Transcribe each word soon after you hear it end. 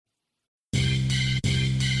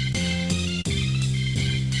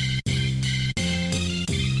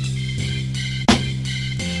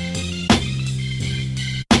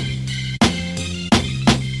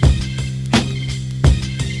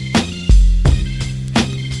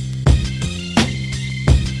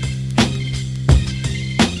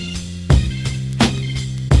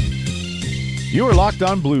You are Locked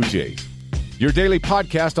On Blue Jays, your daily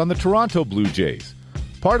podcast on the Toronto Blue Jays,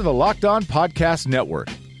 part of the Locked On Podcast Network,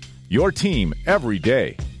 your team every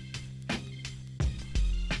day.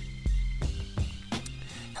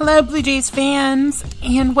 Hello, Blue Jays fans,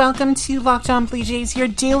 and welcome to Locked On Blue Jays, your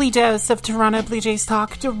daily dose of Toronto Blue Jays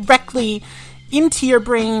talk directly into your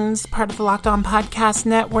brains, part of the Locked On Podcast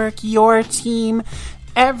Network, your team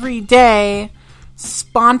every day,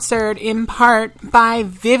 sponsored in part by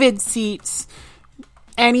Vivid Seats.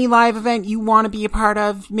 Any live event you want to be a part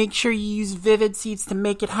of, make sure you use Vivid Seats to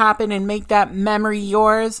make it happen and make that memory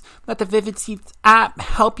yours. Let the Vivid Seats app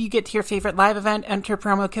help you get to your favorite live event. Enter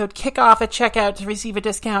promo code KICKOFF at checkout to receive a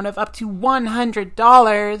discount of up to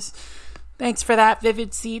 $100. Thanks for that,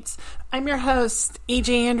 Vivid Seats. I'm your host,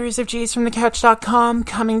 AJ Andrews of JaysFromTheCouch.com,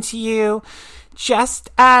 coming to you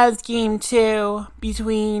just as Game 2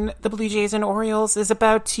 between the Blue Jays and Orioles is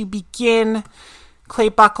about to begin. Clay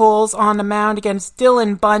Buchholz on the mound against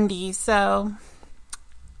Dylan Bundy. So,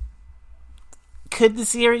 could the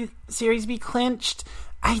series be clinched?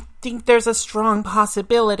 I think there's a strong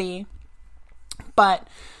possibility, but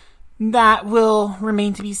that will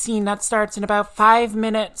remain to be seen. That starts in about 5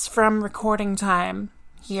 minutes from recording time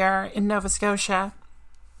here in Nova Scotia.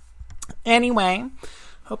 Anyway,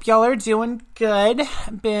 hope y'all are doing good.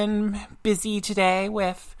 Been busy today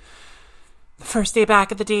with the first day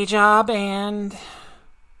back at the day job and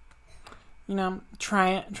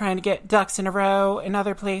trying to get ducks in a row in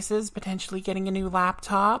other places, potentially getting a new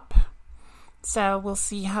laptop. So we'll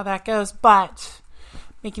see how that goes. But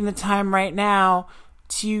making the time right now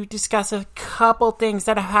to discuss a couple things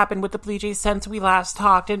that have happened with the Blue Jays since we last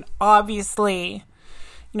talked. And obviously,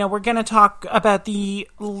 we're going to talk about the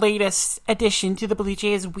latest addition to the Blue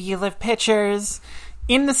Jays Wheel of Pitchers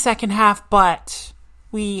in the second half, but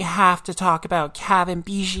we have to talk about Cavan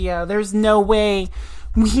Biggio. There's no way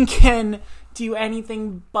we can do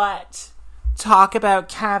anything but talk about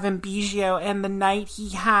Cavan Biggio and the night he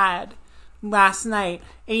had last night.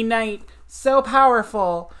 A night so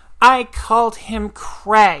powerful, I called him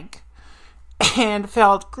Craig and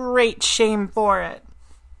felt great shame for it.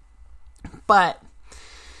 But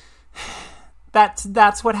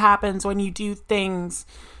that's what happens when you do things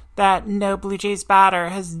that no Blue Jays batter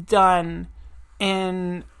has done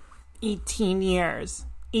in 18 years.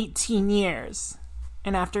 18 years.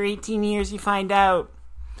 And after 18 years, you find out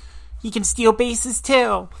he can steal bases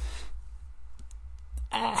too.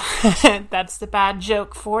 That's the bad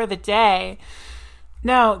joke for the day.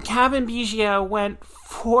 No, Cavan Biggio went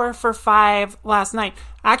 4 for 5 last night.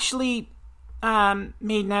 Actually,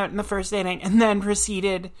 made an out in the first inning and then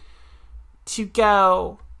proceeded to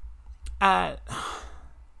go,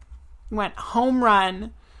 went home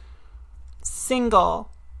run, single,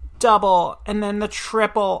 double, and then the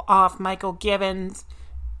triple off Michael Givens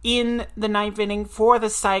in the ninth inning for the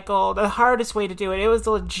cycle. The hardest way to do it. It was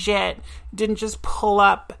legit. Didn't just pull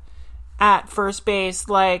up at first base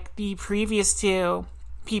like the previous two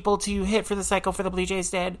people to hit for the cycle for the Blue Jays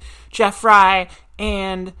did. Jeff Fry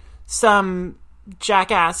and some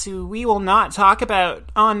jackass who we will not talk about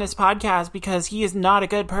on this podcast because he is not a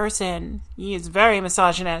good person. He is very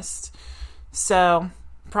misogynist. So,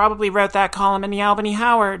 probably wrote that column in the Albany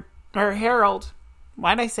Herald.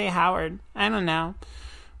 Why'd I say Howard? I don't know.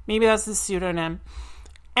 Maybe that's the pseudonym.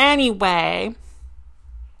 Anyway,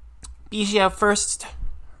 Biggio, first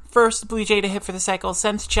Blue Jay to hit for the cycle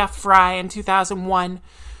since Jeff Fry in 2001.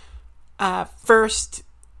 First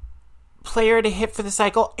player to hit for the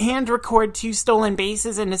cycle and record 2 stolen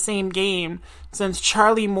bases in the same game since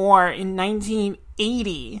Charlie Moore in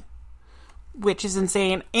 1980, which is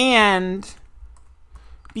insane, and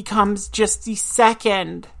becomes just the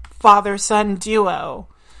second father-son duo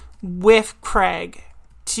with Craig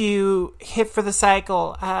to hit for the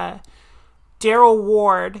cycle. Daryl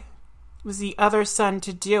Ward was the other son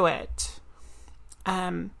to do it.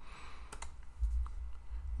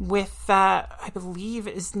 With, I believe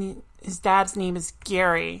his dad's name is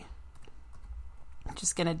Gary. I'm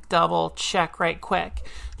just going to double check right quick.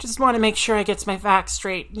 Just want to make sure I get my facts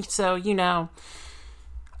straight. So,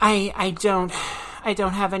 I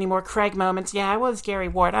don't have any more Craig moments. Yeah, I was Gary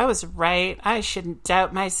Ward. I was right. I shouldn't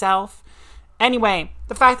doubt myself. Anyway,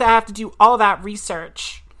 the fact that I have to do all that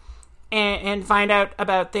research and find out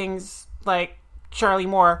about things like Charlie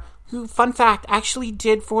Moore, who, fun fact, actually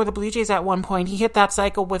did for the Blue Jays at one point. He hit that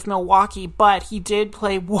cycle with Milwaukee, but he did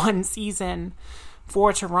play one season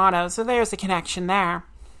for Toronto. So there's a connection there.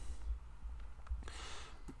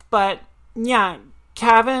 But, yeah,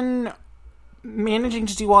 Cavan managing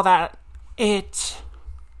to do all that, it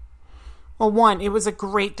was a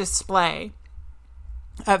great display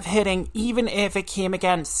of hitting, even if it came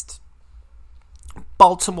against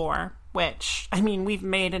Baltimore, which, I mean, we've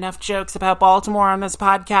made enough jokes about Baltimore on this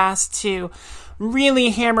podcast to really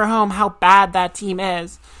hammer home how bad that team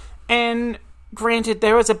is. And granted,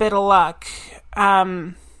 there was a bit of luck.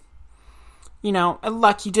 Luck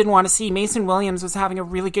you didn't want to see. Mason Williams was having a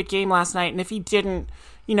really good game last night, and if he didn't,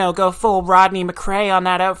 go full Rodney McRae on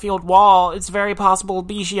that outfield wall, it's very possible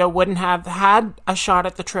Biggio wouldn't have had a shot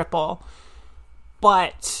at the triple.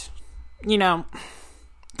 But,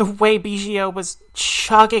 the way Biggio was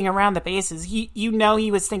chugging around the bases, he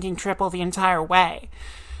was thinking triple the entire way.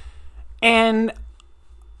 And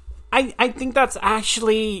I think that's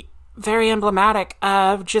actually very emblematic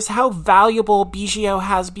of just how valuable Biggio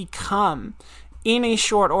has become in a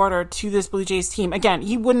short order to this Blue Jays team. Again,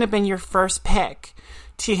 he wouldn't have been your first pick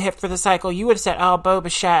to hit for the cycle. You would have said, Bo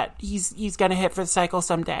Bichette, he's going to hit for the cycle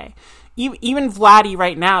someday. Even Vladdy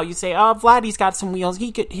right now, you say, Vladdy's got some wheels.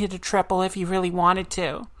 He could hit a triple if he really wanted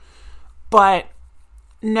to. But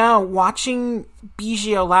no, watching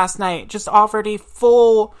Biggio last night just offered a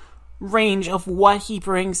full range of what he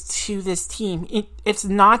brings to this team. It's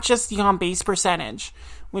not just the on-base percentage,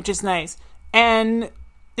 which is nice. And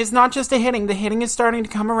it's not just the hitting. The hitting is starting to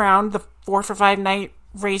come around. The 4-for-5 night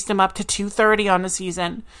raised him up to 230 on the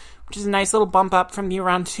season, which is a nice little bump up from the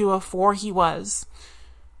around 204 he was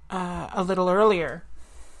a little earlier.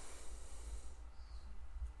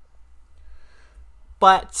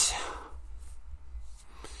 But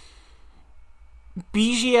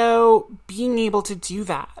Biggio being able to do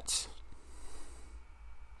that,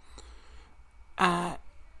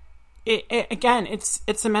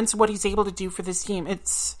 it's immense what he's able to do for this team.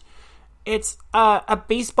 It's a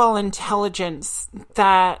baseball intelligence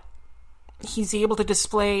that he's able to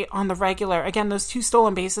display on the regular. Again, those 2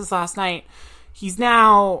 stolen bases last night. He's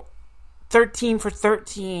now 13 for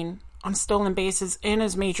 13 on stolen bases in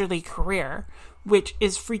his major league career, which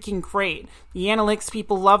is freaking great. The analytics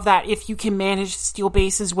people love that if you can manage to steal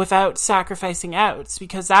bases without sacrificing outs,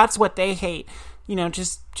 because that's what they hate.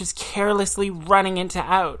 Just carelessly running into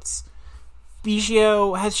outs.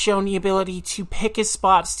 Biggio has shown the ability to pick his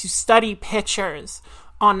spots, to study pitchers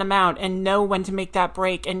on the mound and know when to make that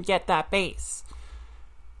break and get that base.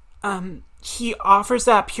 He offers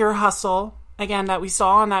that pure hustle, again, that we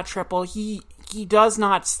saw on that triple. He does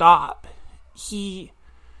not stop. He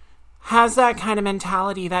has that kind of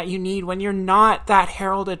mentality that you need when you're not that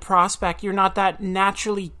heralded prospect. You're not that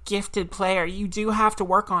naturally gifted player. You do have to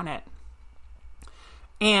work on it.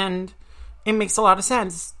 And it makes a lot of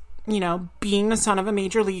sense. Being the son of a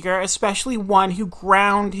major leaguer, especially one who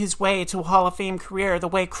ground his way to a Hall of Fame career the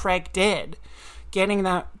way Craig did, getting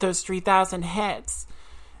those 3,000 hits,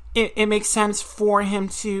 it makes sense for him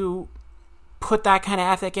to put that kind of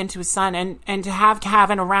ethic into his son and to have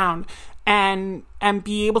Cavan around and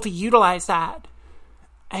be able to utilize that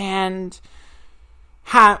and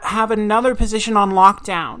have another position on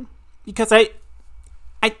lockdown, because I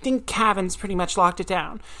think Cavan's pretty much locked it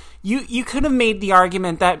down. You could have made the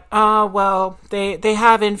argument that, they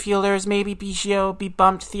have infielders. Maybe Biggio be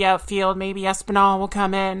bumped to the outfield. Maybe Espinal will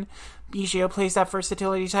come in. Biggio plays that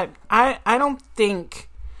versatility type. I don't think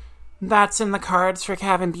that's in the cards for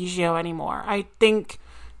Cavan Biggio anymore. I think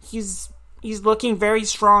he's looking very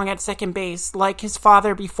strong at second base, like his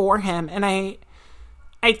father before him. And I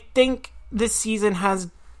think this season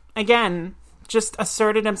has, again, just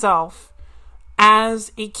asserted himself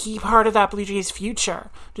as a key part of that Blue Jays future.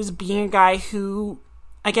 Just being a guy who,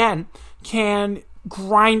 again, can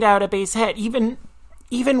grind out a base hit, even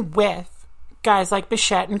with guys like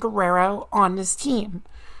Bichette and Guerrero on this team.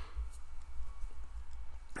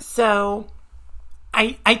 So,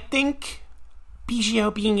 I think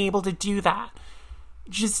Biggio being able to do that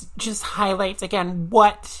just highlights, again,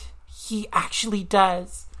 what he actually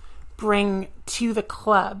does bring to the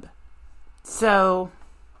club. So,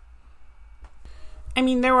 I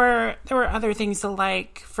mean, there were other things to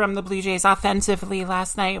like from the Blue Jays offensively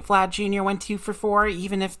last night. Vlad Jr. went 2 for 4,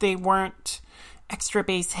 even if they weren't extra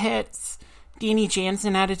base hits. Danny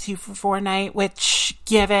Jansen had a 2 for 4 night, which,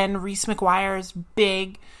 given Reese McGuire's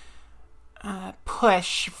big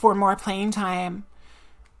push for more playing time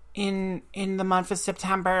in the month of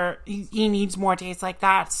September, he needs more days like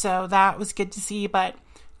that. So that was good to see. But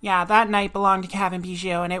yeah, that night belonged to Cavan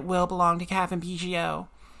Biggio, and it will belong to Cavan Biggio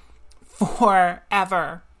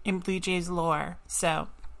forever in Blue Jays lore. So,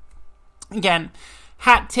 again,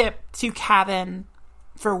 hat tip to Cavan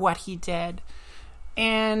for what he did.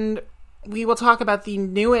 And we will talk about the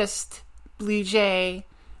newest Blue Jay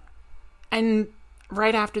and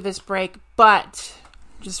right after this break. But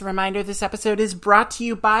just a reminder, this episode is brought to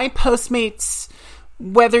you by Postmates.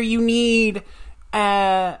 Whether you need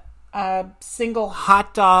a single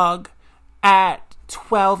hot dog at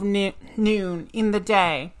 12 noon in the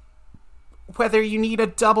day, whether you need a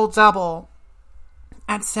double-double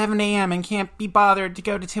at 7 a.m. and can't be bothered to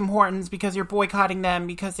go to Tim Hortons because you're boycotting them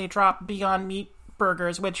because they dropped Beyond Meat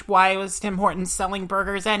burgers, which why was Tim Hortons selling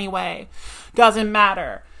burgers anyway? Doesn't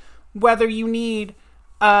matter. Whether you need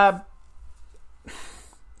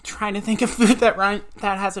trying to think of food that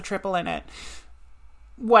has a triple in it.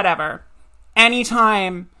 Whatever.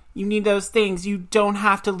 Anytime you need those things, you don't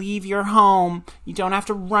have to leave your home. You don't have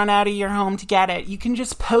to run out of your home to get it. You can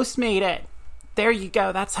just Postmate it. There you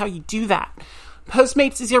go. That's how you do that.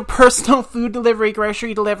 Postmates is your personal food delivery,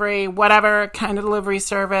 grocery delivery, whatever kind of delivery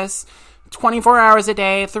service. 24 hours a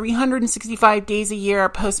day, 365 days a year,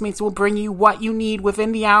 Postmates will bring you what you need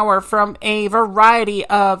within the hour from a variety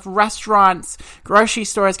of restaurants, grocery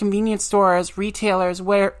stores, convenience stores, retailers,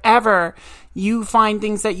 wherever you find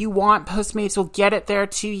things that you want, Postmates will get it there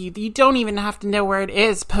to you. You don't even have to know where it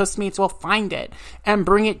is. Postmates will find it and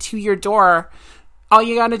bring it to your door. All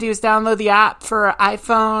you got to do is download the app for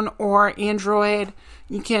iPhone or Android.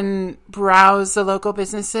 You can browse the local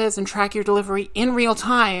businesses and track your delivery in real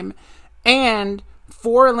time. And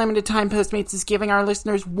for a limited time, Postmates is giving our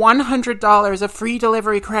listeners $100 of free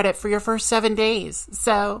delivery credit for your first 7 days.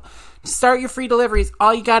 So to start your free deliveries,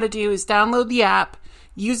 all you got to do is download the app,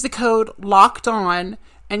 use the code LOCKEDON,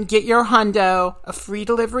 and get your hundo of free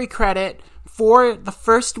delivery credit for the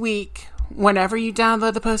first week whenever you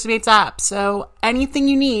download the Postmates app. So anything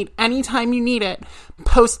you need, anytime you need it,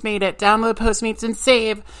 Postmate it. Download Postmates and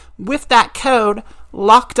save with that code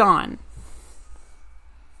LOCKEDON.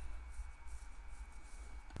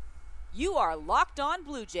 You are Locked On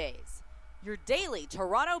Blue Jays, your daily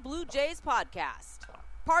Toronto Blue Jays podcast.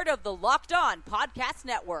 Part of the Locked On Podcast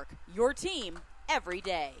Network, your team every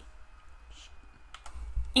day.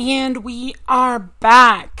 And we are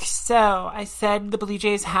back. So I said the Blue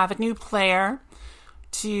Jays have a new player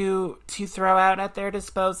to throw out at their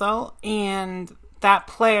disposal, and that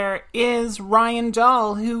player is Ryan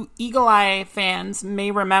Dull, who Eagle Eye fans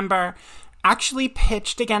may remember actually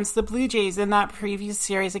pitched against the Blue Jays in that previous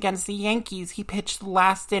series against the Yankees. He pitched the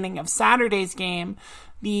last inning of Saturday's game,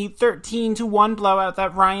 the 13-1 blowout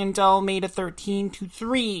that Ryan Dull made a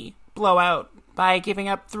 13-3 blowout by giving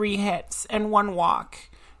up 3 hits and 1 walk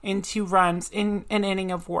and 2 runs in an inning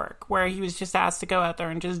of work, where he was just asked to go out there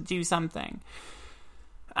and just do something.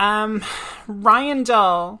 Ryan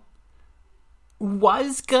Dull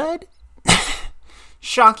was good.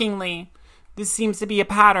 Shockingly, this seems to be a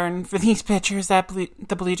pattern for these pitchers that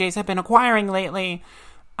the Blue Jays have been acquiring lately.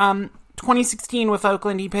 2016 with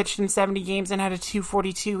Oakland, he pitched in 70 games and had a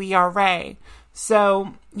 2.42 ERA.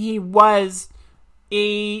 So he was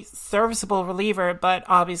a serviceable reliever, but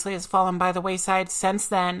obviously has fallen by the wayside since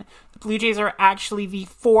then. The Blue Jays are actually the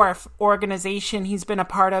 4th organization he's been a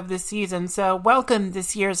part of this season. So welcome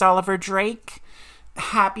this year's Oliver Drake.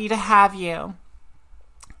 Happy to have you.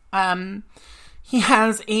 He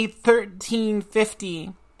has a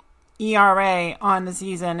 13.50 ERA on the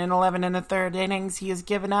season in 11 1/3 innings. He has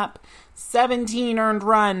given up 17 earned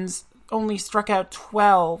runs, only struck out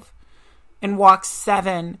 12, and walked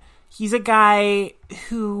 7. He's a guy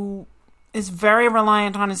who is very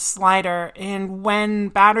reliant on his slider, and when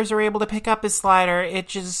batters are able to pick up his slider,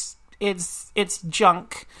 it's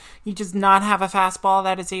junk. He does not have a fastball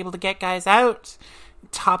that is able to get guys out.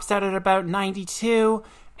 Tops out at about 92.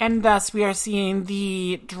 And thus, we are seeing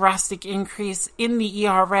the drastic increase in the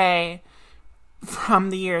ERA from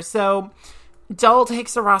the year. So, Dull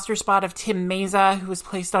takes the roster spot of Tim Meza, who was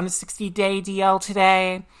placed on a 60-day DL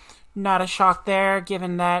today. Not a shock there,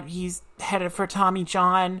 given that he's headed for Tommy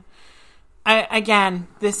John. Again,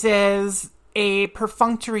 this is a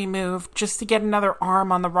perfunctory move just to get another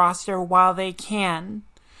arm on the roster while they can.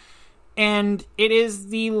 And it is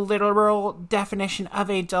the literal definition of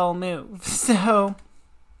a Dull move. So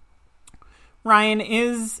Ryan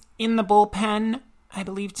is in the bullpen, I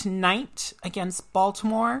believe, tonight against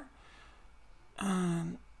Baltimore.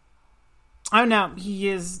 Oh, no, he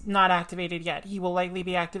is not activated yet. He will likely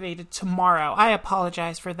be activated tomorrow. I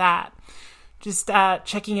apologize for that. Just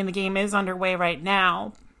checking in, the game is underway right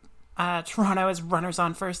now. Toronto has runners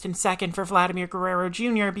on first and second for Vladimir Guerrero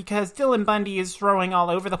Jr. because Dylan Bundy is throwing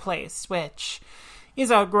all over the place, which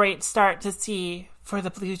is a great start to see for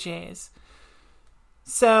the Blue Jays.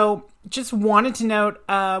 So, just wanted to note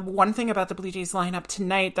one thing about the Blue Jays lineup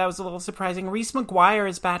tonight that was a little surprising. Reese McGuire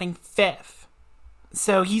is batting 5th.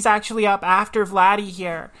 So, he's actually up after Vladdy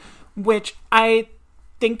here, which I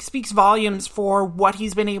think speaks volumes for what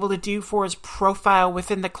he's been able to do for his profile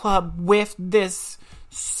within the club with this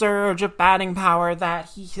surge of batting power that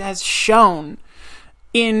he has shown.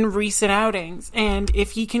 in recent outings. And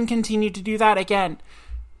if he can continue to do that again,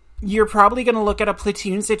 you're probably going to look at a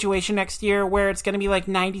platoon situation next year where it's going to be like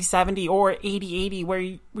 90-70 or 80-80,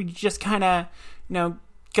 where we just kind of,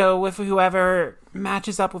 go with whoever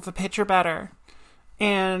matches up with the pitcher better.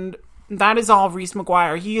 And that is all Reese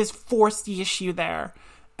McGuire. He has forced the issue there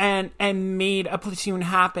and made a platoon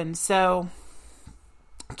happen. So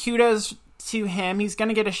kudos to him. He's going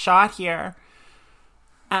to get a shot here.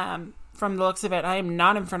 From the looks of it, I am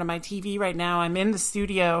not in front of my TV right now. I'm in the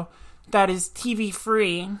studio that is TV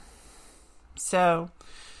free. So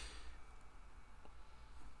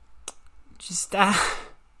just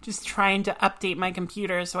trying to update my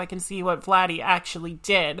computer so I can see what Vladdy actually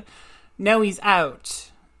did. No, he's out.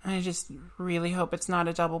 I just really hope it's not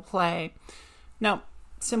a double play. No,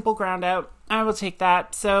 simple ground out. I will take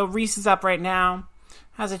that. So Reese is up right now.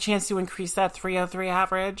 Has a chance to increase that 303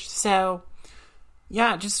 average. So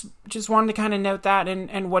yeah, just wanted to kind of note that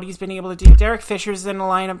and what he's been able to do. Derek Fisher's in the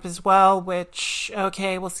lineup as well, which,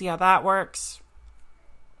 okay, we'll see how that works.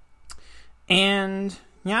 And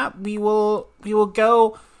yeah, we will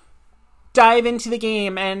go dive into the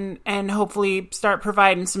game and hopefully start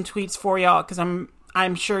providing some tweets for y'all, because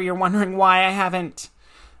I'm sure you're wondering why I haven't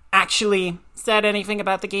actually said anything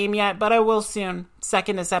about the game yet, but I will soon,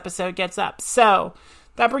 second this episode gets up. So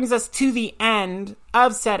that brings us to the end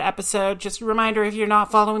of said episode. Just a reminder, if you're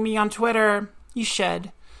not following me on Twitter, you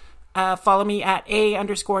should. Follow me at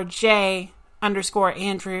 @A_J_Andrews.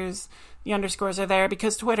 The underscores are there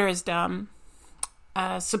because Twitter is dumb.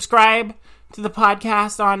 Subscribe to the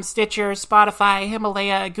podcast on Stitcher, Spotify,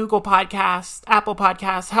 Himalaya, Google Podcasts, Apple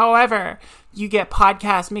Podcasts. However you get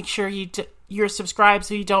podcasts, make sure you're subscribed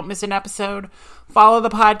so you don't miss an episode. Follow the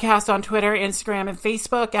podcast on Twitter, Instagram, and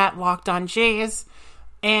Facebook at Locked On Jays.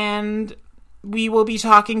 And we will be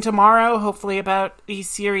talking tomorrow, hopefully, about the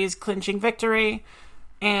series clinching victory.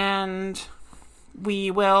 And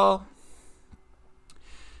we will...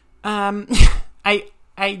 I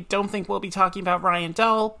don't think we'll be talking about Ryan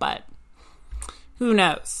Dull, but who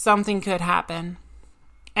knows? Something could happen.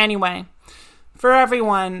 Anyway, for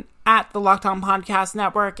everyone at the Locked On Podcast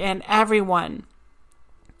Network and everyone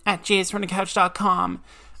at jaysfromthecouch.com,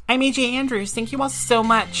 I'm AJ Andrews. Thank you all so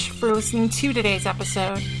much for listening to today's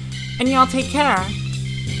episode, and y'all take care.